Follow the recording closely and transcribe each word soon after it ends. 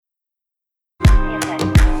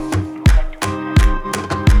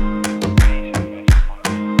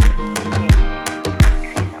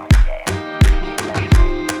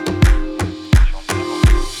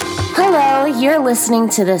You're listening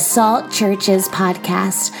to the Salt Churches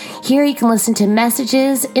podcast. Here you can listen to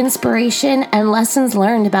messages, inspiration, and lessons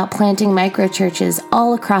learned about planting microchurches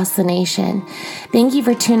all across the nation. Thank you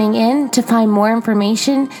for tuning in. To find more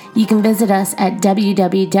information, you can visit us at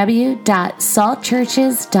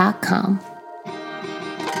www.saltchurches.com.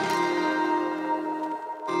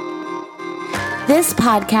 This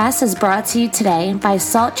podcast is brought to you today by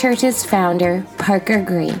Salt Churches founder, Parker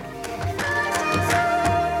Green.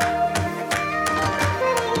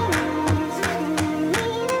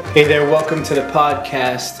 Hey there, welcome to the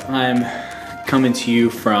podcast. I'm coming to you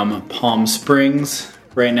from Palm Springs.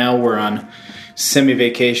 Right now we're on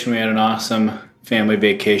semi-vacation. We had an awesome family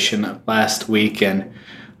vacation last week, and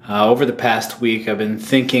over the past week I've been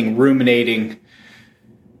thinking, ruminating,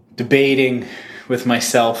 debating with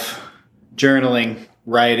myself, journaling,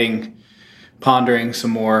 writing, pondering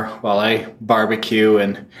some more while I barbecue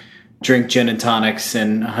and drink gin and tonics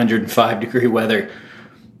in 105 degree weather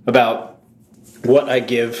about what I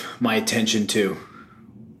give my attention to,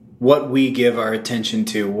 what we give our attention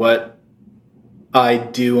to, what I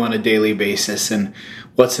do on a daily basis, and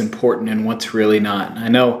what's important and what's really not. I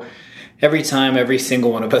know every time every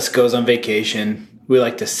single one of us goes on vacation, we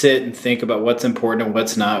like to sit and think about what's important and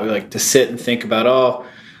what's not. We like to sit and think about, oh,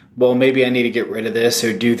 well, maybe I need to get rid of this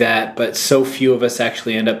or do that, but so few of us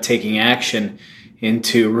actually end up taking action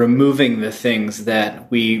into removing the things that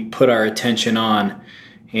we put our attention on.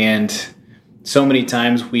 And so many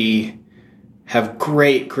times we have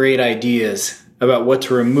great ideas about what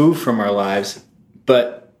to remove from our lives,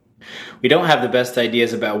 but we don't have the best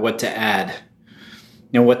ideas about what to add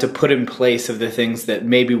and what to put in place of the things that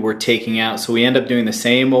maybe we're taking out. So we end up doing the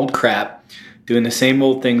same old crap, doing the same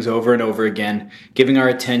old things over and over again, giving our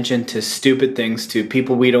attention to stupid things, to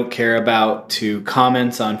people we don't care about, to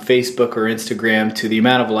comments on Facebook or Instagram, to the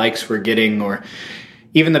amount of likes we're getting, or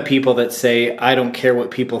even the people that say, I don't care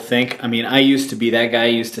what people think. I mean, I used to be that guy. I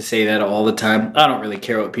used to say that all the time. I don't really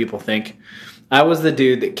care what people think. I was the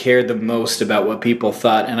dude that cared the most about what people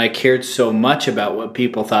thought, and I cared so much about what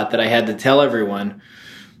people thought that I had to tell everyone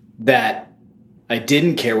that I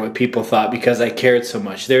didn't care what people thought because I cared so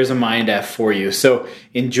much. There's a mind F for you. So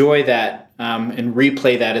enjoy that and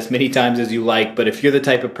replay that as many times as you like. But if you're the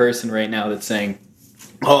type of person right now that's saying,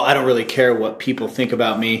 oh, I don't really care what people think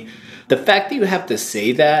about me, the fact that you have to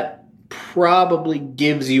say that probably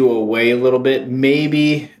gives you away a little bit.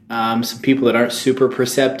 Maybe some people that aren't super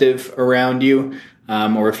perceptive around you,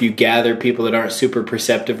 or if you gather people that aren't super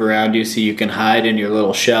perceptive around you so you can hide in your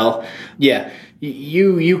little shell. Yeah,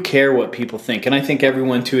 you care what people think. And I think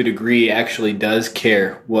everyone to a degree actually does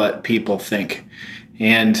care what people think.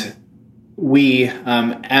 And we,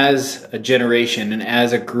 as a generation and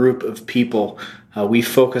as a group of people, we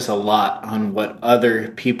focus a lot on what other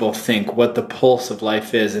people think, what the pulse of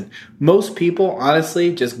life is. And most people,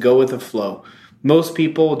 honestly, just go with the flow. Most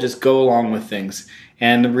people just go along with things.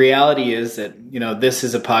 And the reality is that, this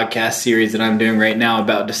is a podcast series that I'm doing right now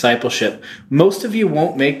about discipleship. Most of you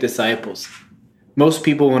won't make disciples. Most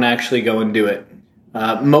people won't actually go and do it.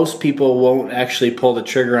 Most people won't actually pull the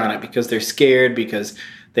trigger on it because they're scared, because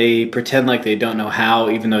they pretend like they don't know how,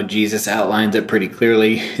 even though Jesus outlines it pretty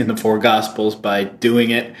clearly in the 4 Gospels by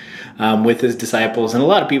doing it with his disciples. And a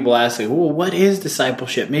lot of people ask, well, what is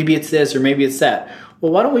discipleship? Maybe it's this or maybe it's that.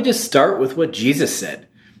 Well, why don't we just start with what Jesus said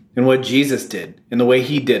and what Jesus did and the way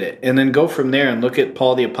he did it, and then go from there and look at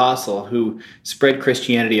Paul the Apostle, who spread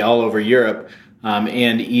Christianity all over Europe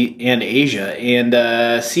and Asia,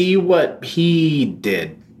 and see what he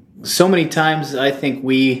did. So many times I think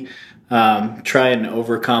we try and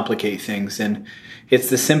overcomplicate things, and it's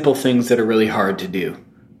the simple things that are really hard to do.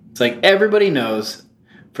 It's like everybody knows,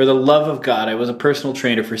 for the love of God, I was a personal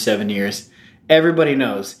trainer for 7 years. Everybody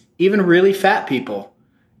knows, even really fat people,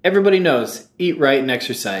 everybody knows, eat right and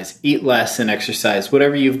exercise, eat less and exercise,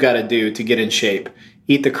 whatever you've got to do to get in shape.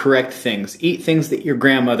 Eat the correct things. Eat things that your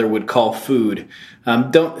grandmother would call food.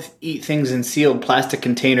 Don't eat things in sealed plastic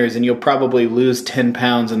containers, and you'll probably lose 10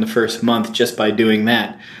 pounds in the first month just by doing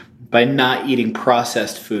that. By not eating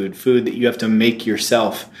processed food that you have to make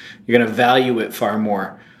yourself. You're going to value it far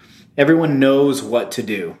more. Everyone knows what to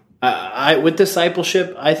do. With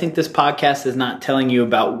discipleship, I think this podcast is not telling you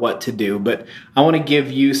about what to do, but I want to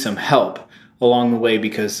give you some help along the way,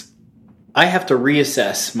 because I have to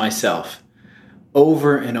reassess myself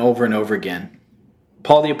over and over and over again.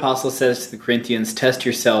 Paul the Apostle says to the Corinthians, test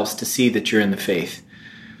yourselves to see that you're in the faith.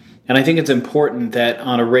 And I think it's important that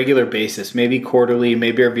on a regular basis, maybe quarterly,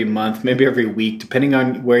 maybe every month, maybe every week, depending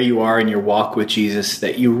on where you are in your walk with Jesus,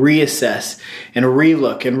 that you reassess and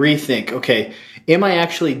relook and rethink, okay, am I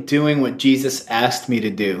actually doing what Jesus asked me to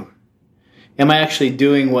do? Am I actually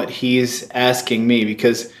doing what he's asking me?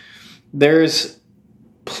 Because there's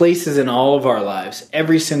places in all of our lives,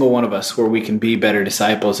 every single one of us, where we can be better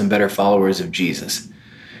disciples and better followers of Jesus.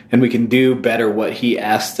 And we can do better what he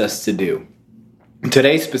asked us to do.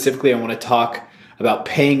 Today, specifically, I want to talk about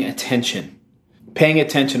paying attention. Paying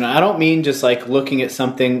attention. I don't mean just like looking at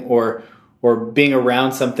something or being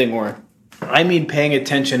around something, or I mean paying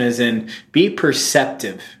attention as in be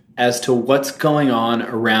perceptive as to what's going on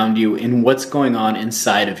around you and what's going on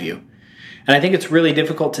inside of you. And I think it's really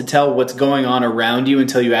difficult to tell what's going on around you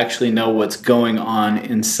until you actually know what's going on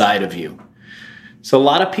inside of you. So a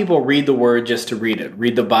lot of people read the word just to read it,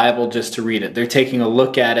 read the Bible just to read it. They're taking a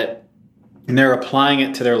look at it and they're applying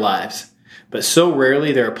it to their lives. But so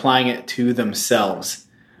rarely they're applying it to themselves.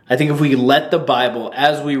 I think if we let the Bible,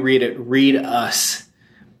 as we read it, read us,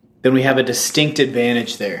 then we have a distinct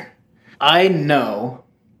advantage there. I know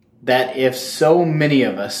that if so many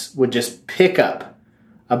of us would just pick up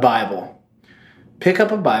a Bible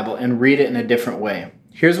and read it in a different way.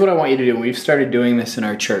 Here's what I want you to do. We've started doing this in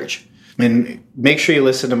our church. And make sure you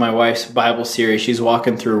listen to my wife's Bible series. She's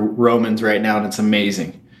walking through Romans right now, and it's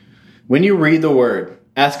amazing. When you read the word,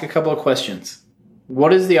 ask a couple of questions.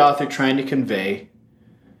 What is the author trying to convey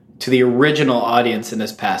to the original audience in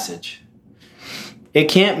this passage? It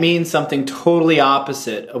can't mean something totally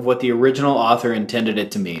opposite of what the original author intended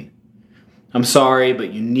it to mean. I'm sorry,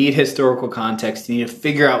 but you need historical context. You need to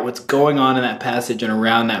figure out what's going on in that passage and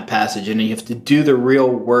around that passage, and you have to do the real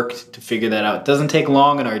work to figure that out. It doesn't take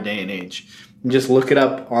long in our day and age. You just look it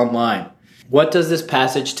up online. What does this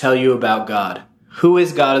passage tell you about God? Who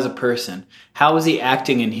is God as a person? How is he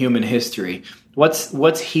acting in human history?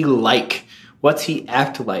 What's he like? What's he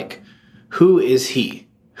act like? Who is he?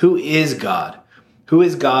 Who is God? Who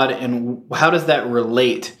is God, and how does that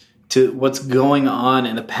relate to what's going on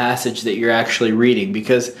in the passage that you're actually reading?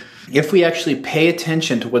 Because if we actually pay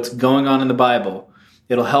attention to what's going on in the Bible,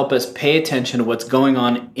 it'll help us pay attention to what's going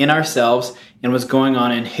on in ourselves and what's going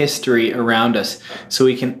on in history around us, so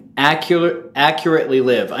we can accurately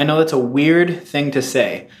live. I know that's a weird thing to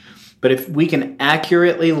say, but if we can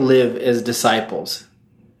accurately live as disciples,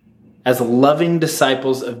 as loving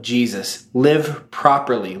disciples of Jesus, live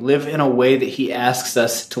properly, live in a way that he asks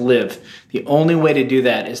us to live. The only way to do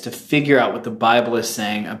that is to figure out what the Bible is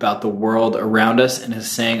saying about the world around us, and is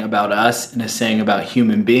saying about us, and is saying about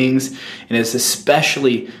human beings, and is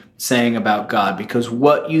especially saying about God, because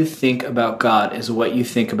what you think about God is what you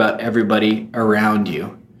think about everybody around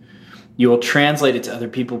you. You will translate it to other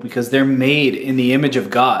people because they're made in the image of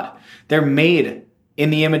God. They're made in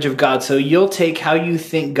the image of God. So you'll take how you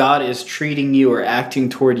think God is treating you or acting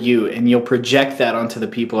toward you, and you'll project that onto the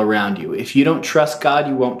people around you. If you don't trust God,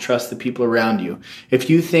 you won't trust the people around you. If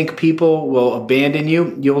you think people will abandon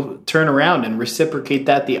you, you'll turn around and reciprocate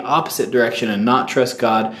that the opposite direction and not trust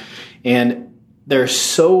God. And there are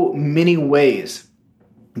so many ways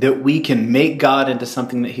that we can make God into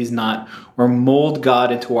something that he's not, or mold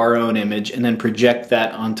God into our own image and then project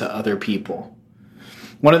that onto other people.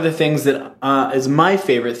 One of the things that is my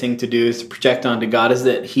favorite thing to do is to project onto God is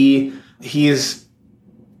that he is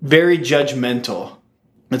very judgmental.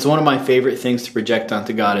 It's one of my favorite things to project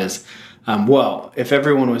onto God is, if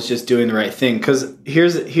everyone was just doing the right thing. Because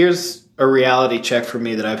here's a reality check for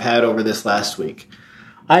me that I've had over this last week.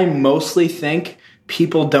 I mostly think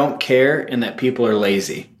people don't care and that people are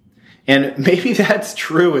lazy. And maybe that's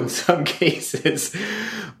true in some cases.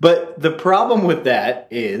 But the problem with that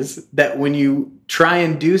is that when you try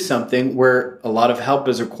and do something where a lot of help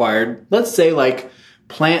is required, let's say like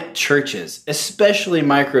plant churches, especially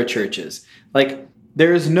micro churches, like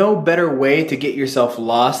there is no better way to get yourself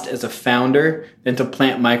lost as a founder than to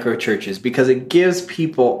plant micro churches, because it gives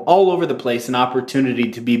people all over the place an opportunity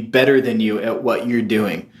to be better than you at what you're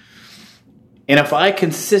doing. And if I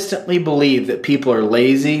consistently believe that people are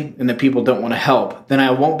lazy and that people don't want to help, then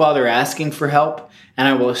I won't bother asking for help, and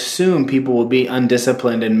I will assume people will be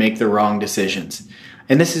undisciplined and make the wrong decisions.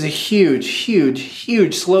 And this is a huge, huge,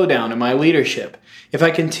 huge slowdown in my leadership. If I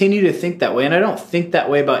continue to think that way, and I don't think that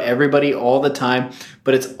way about everybody all the time,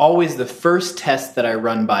 but it's always the first test that I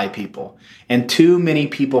run by people. And too many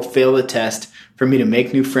people fail the test for me to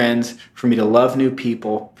make new friends, for me to love new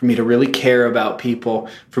people, for me to really care about people,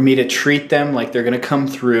 for me to treat them like they're going to come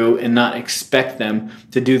through and not expect them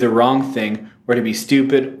to do the wrong thing or to be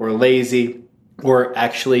stupid or lazy or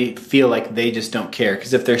actually feel like they just don't care.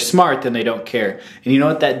 Because if they're smart, then they don't care. And you know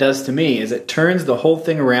what that does to me is it turns the whole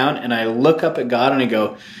thing around, and I look up at God and I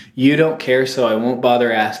go, you don't care, so I won't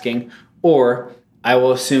bother asking. Or I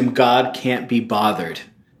will assume God can't be bothered.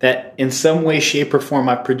 That in some way, shape, or form,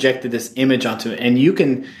 I've projected this image onto it. And you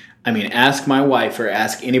can I mean, ask my wife or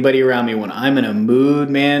ask anybody around me. When I'm in a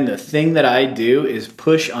mood, man, the thing that I do is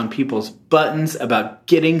push on people's buttons about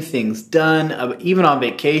getting things done, even on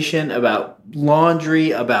vacation, about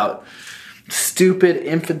laundry, about stupid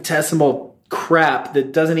infinitesimal crap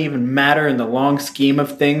that doesn't even matter in the long scheme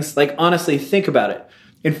of things. Like, honestly, think about it.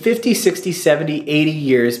 In 50, 60, 70, 80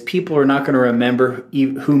 years, people are not going to remember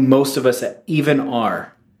who most of us even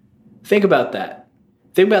are. Think about that.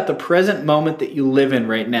 Think about the present moment that you live in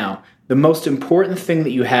right now. The most important thing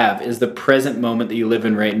that you have is the present moment that you live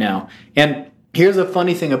in right now. And here's a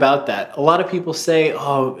funny thing about that. A lot of people say,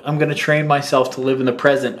 oh, I'm going to train myself to live in the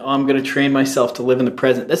present. Oh, I'm going to train myself to live in the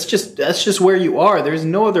present. That's just where you are. There's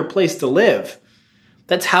no other place to live.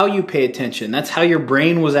 That's how you pay attention. That's how your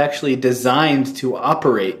brain was actually designed to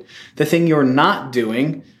operate. The thing you're not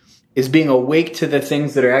doing is being awake to the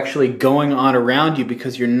things that are actually going on around you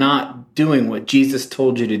because you're not doing what Jesus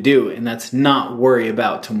told you to do, and that's not worry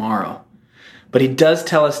about tomorrow. But he does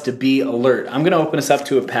tell us to be alert. I'm going to open us up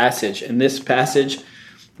to a passage, and this passage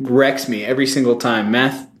wrecks me every single time.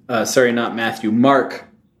 Mark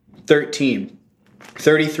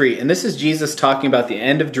 13:33. And this is Jesus talking about the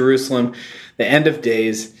end of Jerusalem, the end of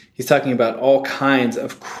days. He's talking about all kinds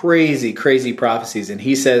of crazy, crazy prophecies. And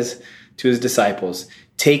he says to his disciples,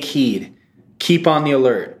 take heed, keep on the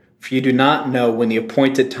alert, for you do not know when the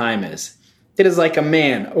appointed time is. It is like a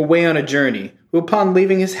man away on a journey, who upon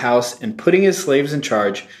leaving his house and putting his slaves in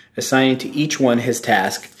charge, assigning to each one his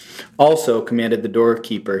task, also commanded the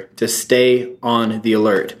doorkeeper to stay on the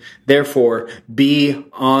alert. Therefore, be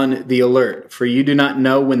on the alert, for you do not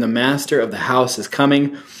know when the master of the house is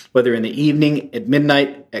coming, whether in the evening, at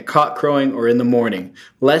midnight, at cock crowing, or in the morning,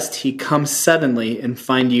 lest he come suddenly and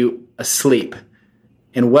find you asleep.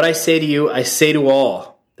 And what I say to you, I say to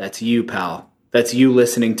all. That's you, pal. That's you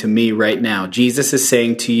listening to me right now. Jesus is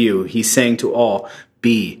saying to you, he's saying to all,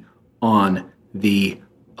 be on the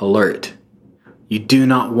alert. You do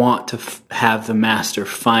not want to have the master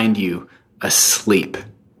find you asleep.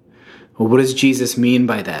 Well, what does Jesus mean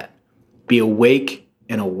by that? Be awake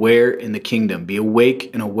and aware in the kingdom. Be awake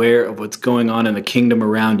and aware of what's going on in the kingdom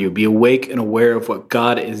around you. Be awake and aware of what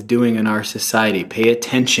God is doing in our society. Pay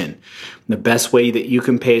attention. The best way that you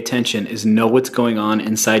can pay attention is know what's going on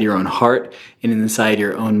inside your own heart and inside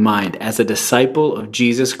your own mind. As a disciple of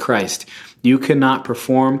Jesus Christ, you cannot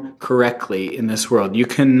perform correctly in this world. You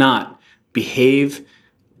cannot behave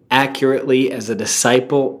accurately as a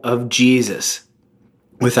disciple of Jesus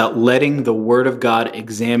without letting the Word of God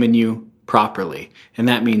examine you properly. And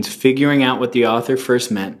that means figuring out what the author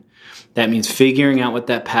first meant. That means figuring out what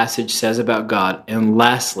that passage says about God. And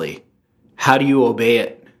lastly, how do you obey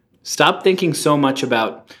it? Stop thinking so much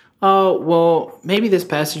about, oh, well, maybe this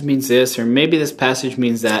passage means this, or maybe this passage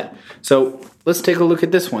means that. So let's take a look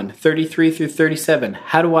at this one, 33 through 37.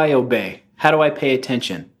 How do I obey? How do I pay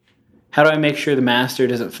attention? How do I make sure the master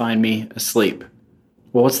doesn't find me asleep?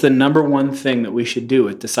 Well, what's the number one thing that we should do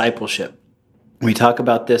with discipleship? We talk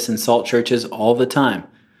about this in Salt churches all the time.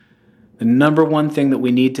 The number one thing that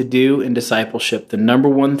we need to do in discipleship, the number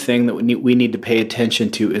one thing that we need to pay attention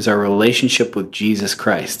to is our relationship with Jesus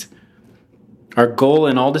Christ. Our goal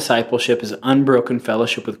in all discipleship is unbroken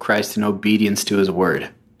fellowship with Christ and obedience to his word.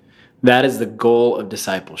 That is the goal of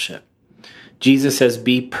discipleship. Jesus says,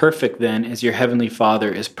 be perfect then as your heavenly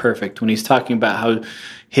Father is perfect. When he's talking about how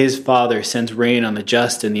his Father sends rain on the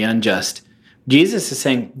just and the unjust, Jesus is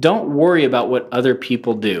saying, don't worry about what other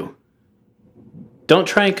people do. Don't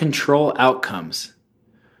try and control outcomes.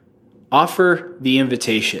 Offer the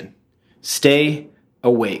invitation. Stay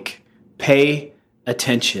awake. Pay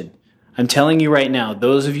attention. I'm telling you right now,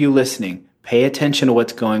 those of you listening, pay attention to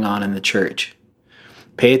what's going on in the church.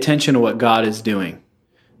 Pay attention to what God is doing.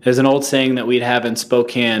 There's an old saying that we'd have in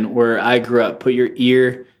Spokane where I grew up, put your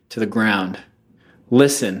ear to the ground.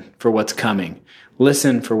 Listen for what's coming.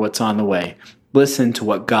 Listen for what's on the way. Listen to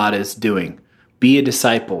what God is doing. Be a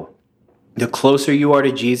disciple. The closer you are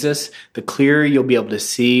to Jesus, the clearer you'll be able to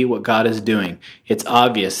see what God is doing. It's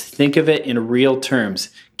obvious. Think of it in real terms.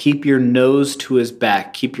 Keep your nose to his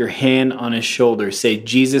back. Keep your hand on his shoulder. Say,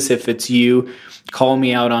 Jesus, if it's you, call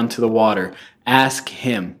me out onto the water. Ask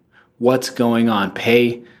him what's going on.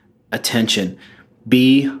 Pay attention.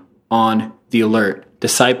 Be on the alert.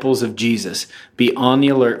 Disciples of Jesus, be on the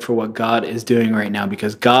alert for what God is doing right now,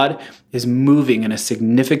 because God is moving in a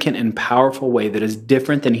significant and powerful way that is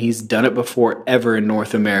different than he's done it before ever in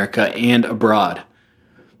North America and abroad.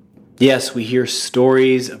 Yes, we hear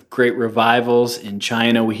stories of great revivals in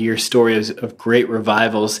China. We hear stories of great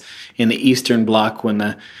revivals in the Eastern Bloc when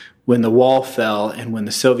when the wall fell and when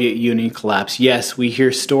the Soviet Union collapsed. Yes, we hear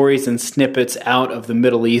stories and snippets out of the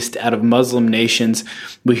Middle East, out of Muslim nations.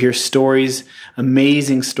 We hear stories,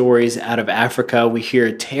 amazing stories out of Africa. We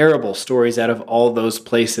hear terrible stories out of all those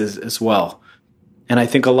places as well. And I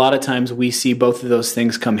think a lot of times we see both of those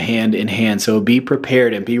things come hand in hand. So be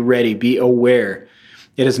prepared and be ready, be aware.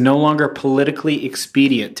 It is no longer politically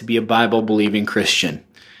expedient to be a Bible-believing Christian.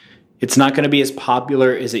 It's not going to be as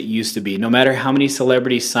popular as it used to be. No matter how many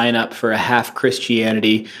celebrities sign up for a half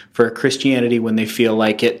Christianity, for a Christianity when they feel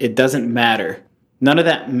like it, it doesn't matter. None of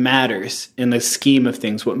that matters in the scheme of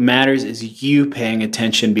things. What matters is you paying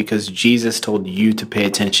attention because Jesus told you to pay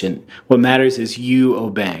attention. What matters is you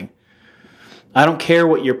obeying. I don't care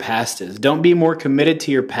what your past is. Don't be more committed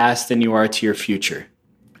to your past than you are to your future.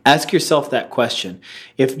 Ask yourself that question.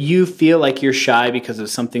 If you feel like you're shy because of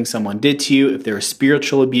something someone did to you, if there was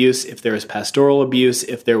spiritual abuse, if there was pastoral abuse,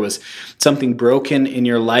 if there was something broken in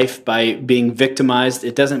your life by being victimized,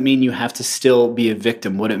 it doesn't mean you have to still be a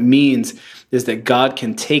victim. What it means is that God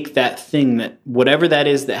can take that thing, that whatever that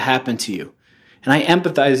is that happened to you. And I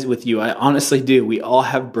empathize with you. I honestly do. We all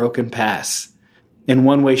have broken pasts in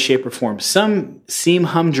one way, shape, or form. Some seem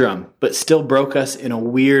humdrum, but still broke us in a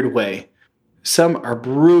weird way. Some are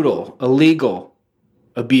brutal, illegal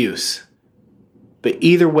abuse. But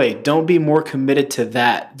either way, don't be more committed to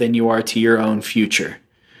that than you are to your own future.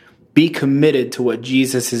 Be committed to what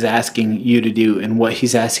Jesus is asking you to do and what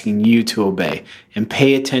he's asking you to obey. And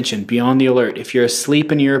pay attention, be on the alert. If you're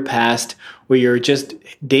asleep in your past or you're just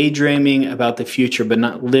daydreaming about the future but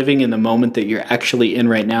not living in the moment that you're actually in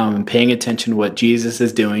right now and paying attention to what Jesus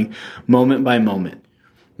is doing moment by moment.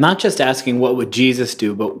 Not just asking what would Jesus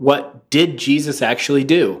do, but what did Jesus actually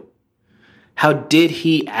do? How did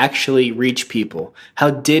he actually reach people? How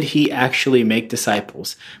did he actually make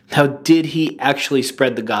disciples? How did he actually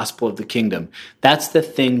spread the gospel of the kingdom? That's the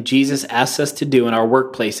thing Jesus asks us to do in our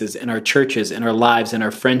workplaces, in our churches, in our lives, in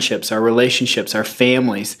our friendships, our relationships, our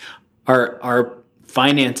families, our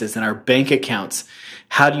finances, and our bank accounts.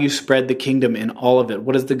 How do you spread the kingdom in all of it?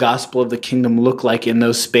 What does the gospel of the kingdom look like in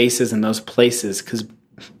those spaces and those places?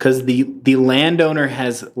 Because the landowner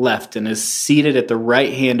has left and is seated at the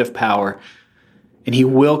right hand of power, and he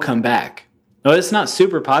will come back. Now, it's not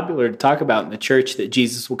super popular to talk about in the church that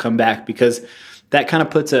Jesus will come back because that kind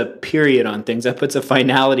of puts a period on things. That puts a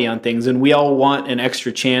finality on things, and we all want an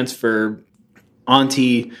extra chance for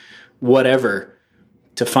Auntie whatever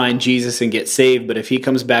to find Jesus and get saved. But if he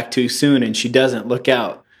comes back too soon and she doesn't, look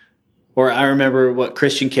out. Or I remember what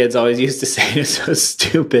Christian kids always used to say, it's so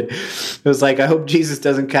stupid. It was like, I hope Jesus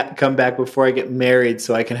doesn't come back before I get married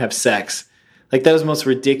so I can have sex. Like, that was the most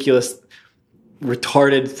ridiculous,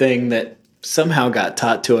 retarded thing that somehow got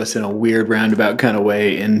taught to us in a weird roundabout kind of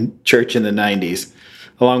way in church in the 90s,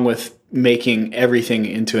 along with making everything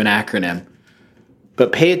into an acronym.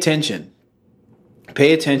 But pay attention.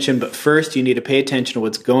 Pay attention, but first you need to pay attention to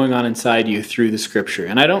what's going on inside you through the scripture.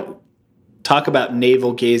 And I don't talk about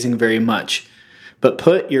navel gazing very much, but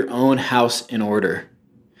put your own house in order.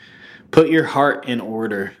 Put your heart in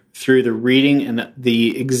order through the reading and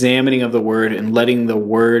the examining of the word and letting the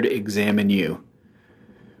word examine you.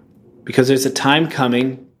 Because there's a time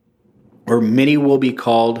coming where many will be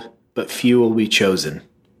called, but few will be chosen.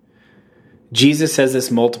 Jesus says this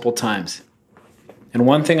multiple times. And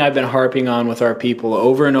one thing I've been harping on with our people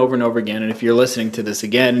over and over and over again, and if you're listening to this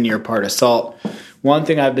again and you're a part of SALT, one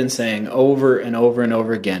thing I've been saying over and over and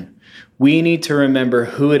over again, we need to remember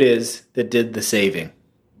who it is that did the saving.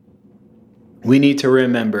 We need to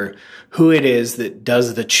remember who it is that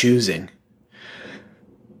does the choosing.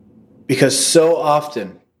 Because so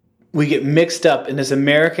often we get mixed up in this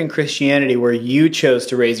American Christianity where you chose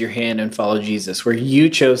to raise your hand and follow Jesus, where you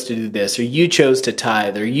chose to do this, or you chose to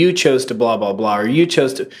tithe, or you chose to blah, blah, blah, or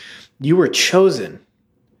you were chosen.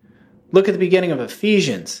 Look at the beginning of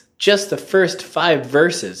Ephesians. Just the first 5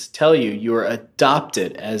 verses tell you are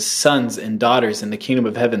adopted as sons and daughters in the kingdom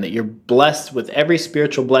of heaven, that you're blessed with every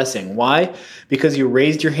spiritual blessing. Why? Because you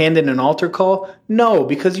raised your hand in an altar call? No,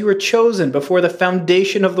 because you were chosen before the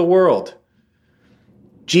foundation of the world.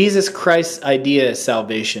 Jesus Christ's idea is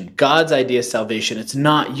salvation. God's idea is salvation. It's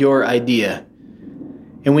not your idea.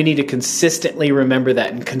 And we need to consistently remember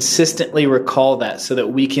that and consistently recall that so that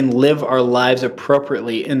we can live our lives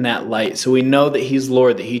appropriately in that light. So we know that he's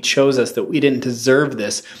Lord, that he chose us, that we didn't deserve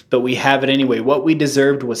this, but we have it anyway. What we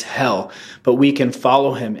deserved was hell, but we can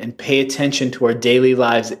follow him and pay attention to our daily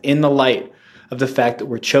lives in the light of the fact that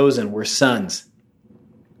we're chosen, we're sons,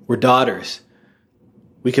 we're daughters.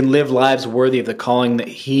 We can live lives worthy of the calling that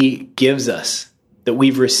he gives us, that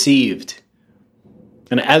we've received.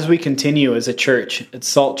 And as we continue as a church, at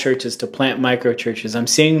Salt Churches, to plant micro churches, I'm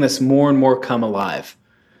seeing this more and more come alive.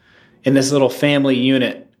 In this little family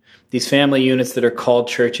unit, these family units that are called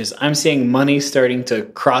churches, I'm seeing money starting to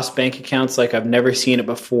cross bank accounts like I've never seen it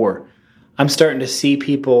before. I'm starting to see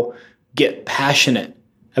people get passionate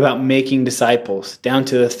about making disciples down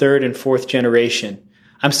to the third and fourth generation.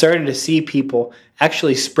 I'm starting to see people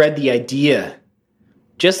actually spread the idea.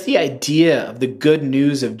 Just the idea of the good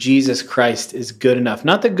news of Jesus Christ is good enough.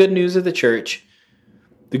 Not the good news of the church.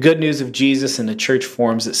 The good news of Jesus, and the church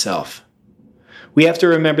forms itself. We have to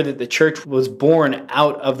remember that the church was born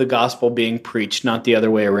out of the gospel being preached, not the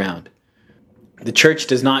other way around. The church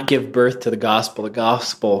does not give birth to the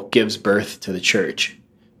gospel gives birth to the church.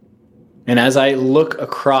 And as I look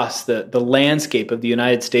across the landscape of the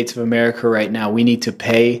United States of America right now, we need to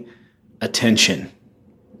pay attention.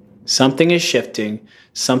 Something is shifting.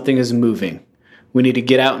 Something is moving. We need to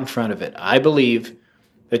get out in front of it. I believe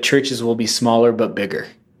that churches will be smaller but bigger.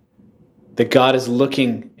 That God is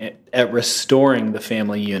looking at restoring the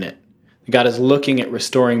family unit. God is looking at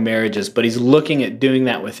restoring marriages, but he's looking at doing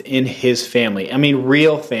that within his family. I mean,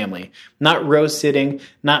 real family. Not row sitting,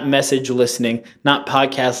 not message listening, not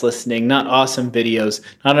podcast listening, not awesome videos,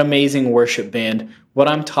 not amazing worship band. What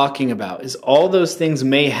I'm talking about is all those things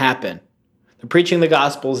may happen. The preaching the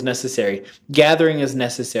gospel is necessary. Gathering is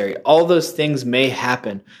necessary. All those things may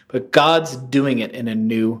happen, but God's doing it in a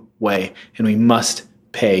new way, and we must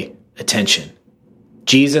pay attention.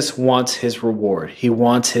 Jesus wants his reward. He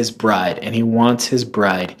wants his bride, and he wants his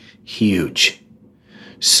bride huge.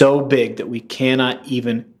 So big that we cannot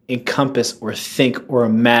even encompass or think or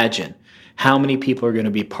imagine how many people are going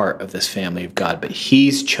to be part of this family of God. But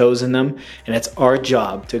he's chosen them, and it's our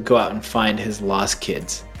job to go out and find his lost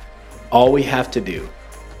kids. All we have to do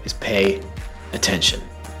is pay attention.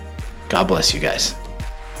 God bless you guys.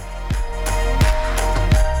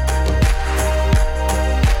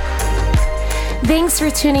 Thanks for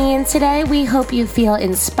tuning in today. We hope you feel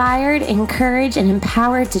inspired, encouraged, and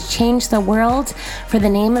empowered to change the world for the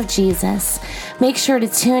name of Jesus. Make sure to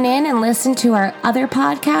tune in and listen to our other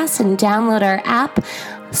podcasts and download our app,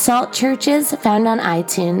 Salt Churches, found on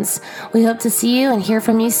iTunes. We hope to see you and hear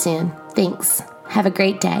from you soon. Thanks. Have a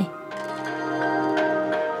great day.